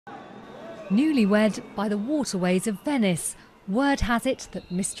Newlywed by the waterways of Venice, word has it that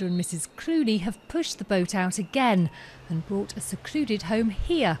Mr. and Mrs. Clooney have pushed the boat out again and bought a secluded home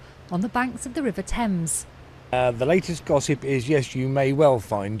here on the banks of the River Thames. The latest gossip is, yes, you may well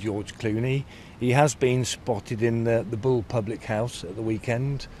find George Clooney. He has been spotted in the Bull public house at the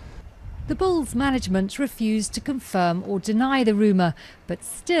weekend. The Bull's management refused to confirm or deny the rumour, but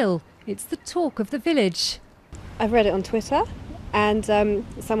still, it's the talk of the village. I've read it on Twitter, and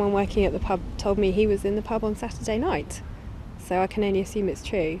someone working at the pub told me he was in the pub on Saturday night. So I can only assume it's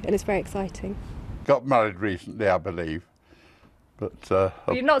true, and it's very exciting. Got married recently, I believe. But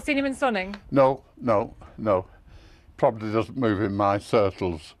you've not seen him in Sonning? No. Probably doesn't move in my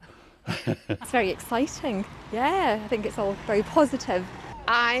circles. It's very exciting. Yeah, I think it's all very positive.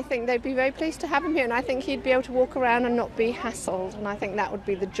 I think they'd be very pleased to have him here, and I think he'd be able to walk around and not be hassled, and I think that would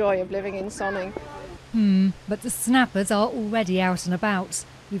be the joy of living in Sonning. But the snappers are already out and about,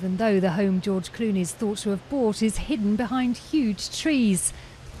 even though the home George Clooney's thought to have bought is hidden behind huge trees.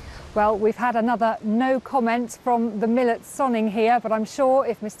 Well, we've had another no comment from the mill at Sonning here, but I'm sure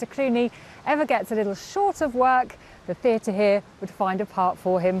if Mr. Clooney ever gets a little short of work, the theatre here would find a part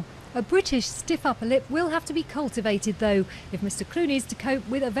for him. A British stiff upper lip will have to be cultivated, though, if Mr. Clooney's to cope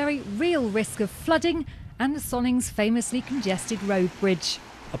with a very real risk of flooding and Sonning's famously congested road bridge.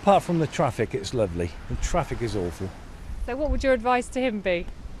 Apart from the traffic, it's lovely. The traffic is awful. So what would your advice to him be?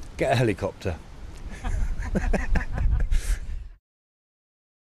 Get a helicopter.